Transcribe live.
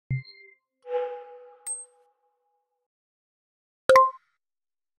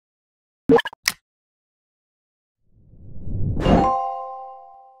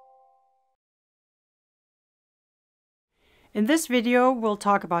In this video, we'll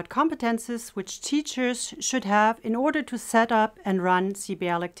talk about competences which teachers should have in order to set up and run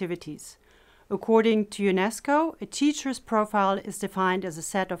CBL activities. According to UNESCO, a teacher's profile is defined as a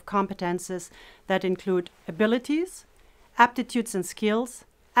set of competences that include abilities, aptitudes and skills,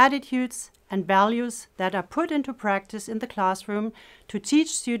 attitudes, and values that are put into practice in the classroom to teach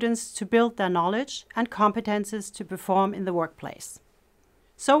students to build their knowledge and competences to perform in the workplace.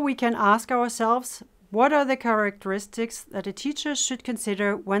 So we can ask ourselves, what are the characteristics that a teacher should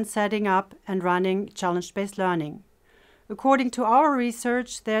consider when setting up and running challenge-based learning? According to our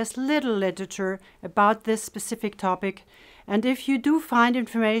research, there's little literature about this specific topic, and if you do find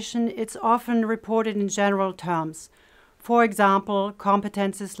information, it's often reported in general terms. For example,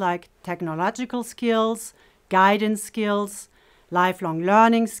 competences like technological skills, guidance skills, lifelong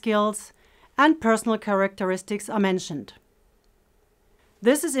learning skills, and personal characteristics are mentioned.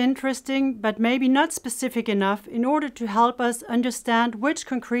 This is interesting, but maybe not specific enough in order to help us understand which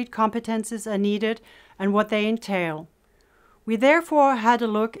concrete competences are needed and what they entail. We therefore had a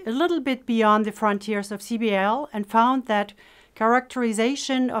look a little bit beyond the frontiers of CBL and found that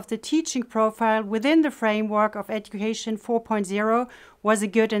characterization of the teaching profile within the framework of Education 4.0 was a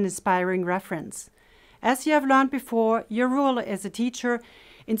good and inspiring reference. As you have learned before, your role as a teacher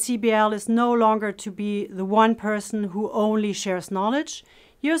in CBL is no longer to be the one person who only shares knowledge.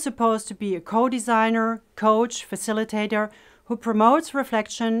 You're supposed to be a co-designer, coach, facilitator who promotes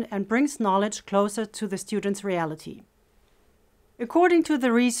reflection and brings knowledge closer to the student's reality. According to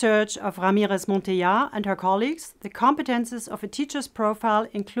the research of Ramirez Montella and her colleagues, the competences of a teacher's profile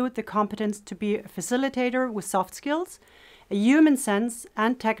include the competence to be a facilitator with soft skills, a human sense,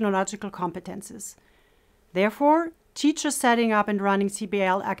 and technological competences. Therefore, teachers setting up and running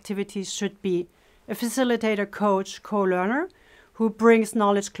CBL activities should be a facilitator, coach, co-learner who brings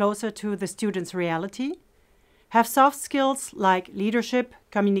knowledge closer to the student's reality, have soft skills like leadership,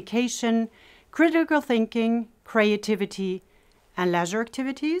 communication, critical thinking, creativity, and leisure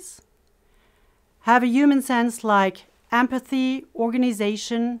activities, have a human sense like empathy,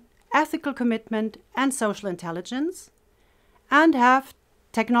 organization, ethical commitment, and social intelligence, and have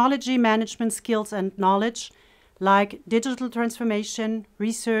technology management skills and knowledge like digital transformation,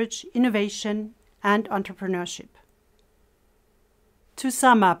 research, innovation, and entrepreneurship. To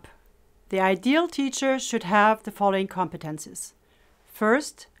sum up, the ideal teacher should have the following competences.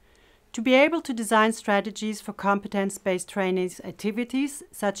 First, to be able to design strategies for competence-based training activities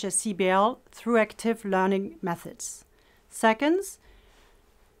such as CBL through active learning methods. Second,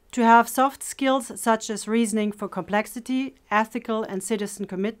 to have soft skills such as reasoning for complexity, ethical and citizen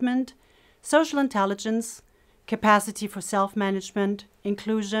commitment, social intelligence, capacity for self-management,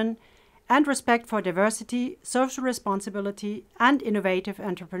 inclusion, and respect for diversity, social responsibility, and innovative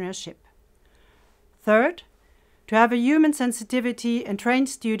entrepreneurship. Third, to have a human sensitivity and train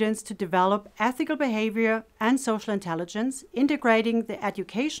students to develop ethical behavior and social intelligence, integrating the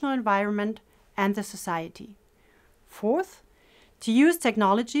educational environment and the society. Fourth, to use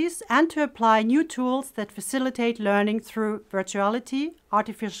technologies and to apply new tools that facilitate learning through virtuality,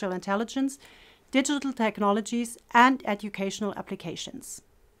 artificial intelligence, digital technologies, and educational applications.